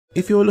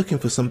If you're looking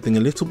for something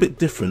a little bit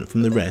different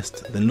from the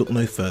rest, then look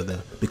no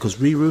further, because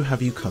RiiRoo have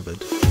you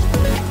covered.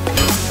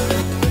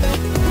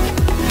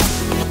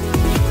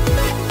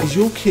 Is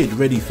your kid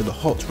ready for the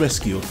hot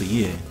rescue of the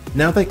year?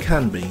 Now they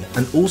can be,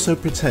 and also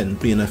pretend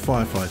being a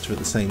firefighter at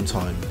the same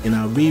time in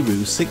our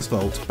RiiRoo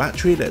 6V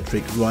battery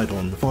electric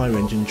ride-on fire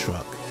engine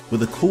truck.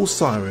 With a cool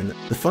siren,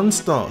 the fun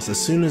starts as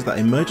soon as that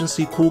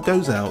emergency call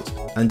goes out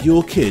and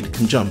your kid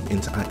can jump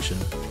into action.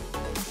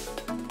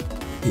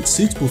 It's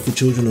suitable for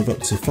children of up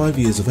to 5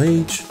 years of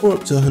age or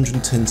up to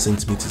 110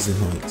 centimeters in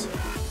height.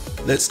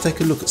 Let's take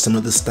a look at some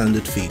of the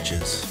standard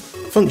features.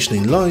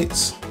 Functioning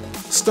lights,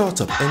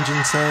 start-up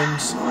engine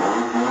sounds,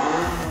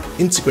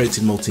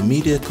 integrated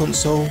multimedia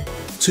console,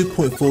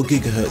 2.4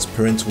 GHz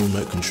parental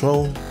remote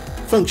control,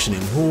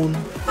 functioning horn,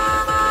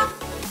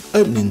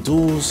 opening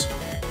doors,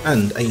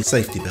 and a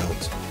safety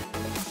belt.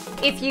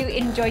 If you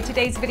enjoyed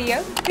today's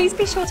video, please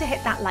be sure to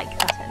hit that like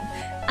button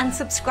and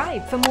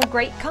subscribe for more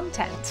great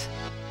content.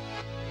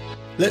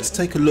 Let's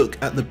take a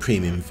look at the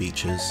premium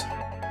features.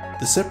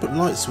 The separate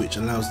light switch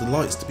allows the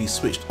lights to be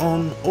switched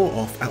on or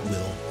off at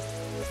will.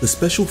 The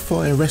special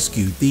fire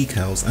rescue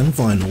decals and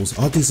vinyls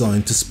are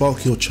designed to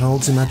spark your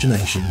child's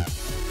imagination.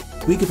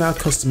 We give our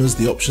customers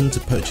the option to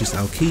purchase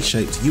our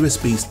key-shaped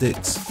USB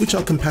sticks, which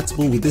are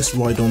compatible with this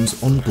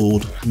ride-on's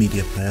onboard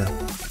media player.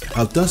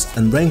 Our dust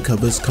and rain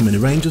covers come in a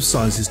range of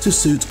sizes to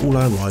suit all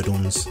our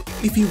ride-ons.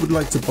 If you would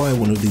like to buy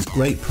one of these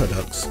great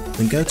products,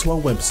 then go to our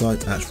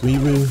website at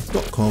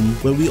RiiRoo.com,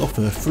 where we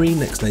offer free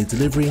next day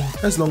delivery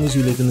as long as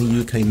you live in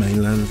the UK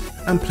mainland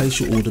and place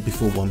your order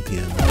before 1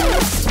 PM.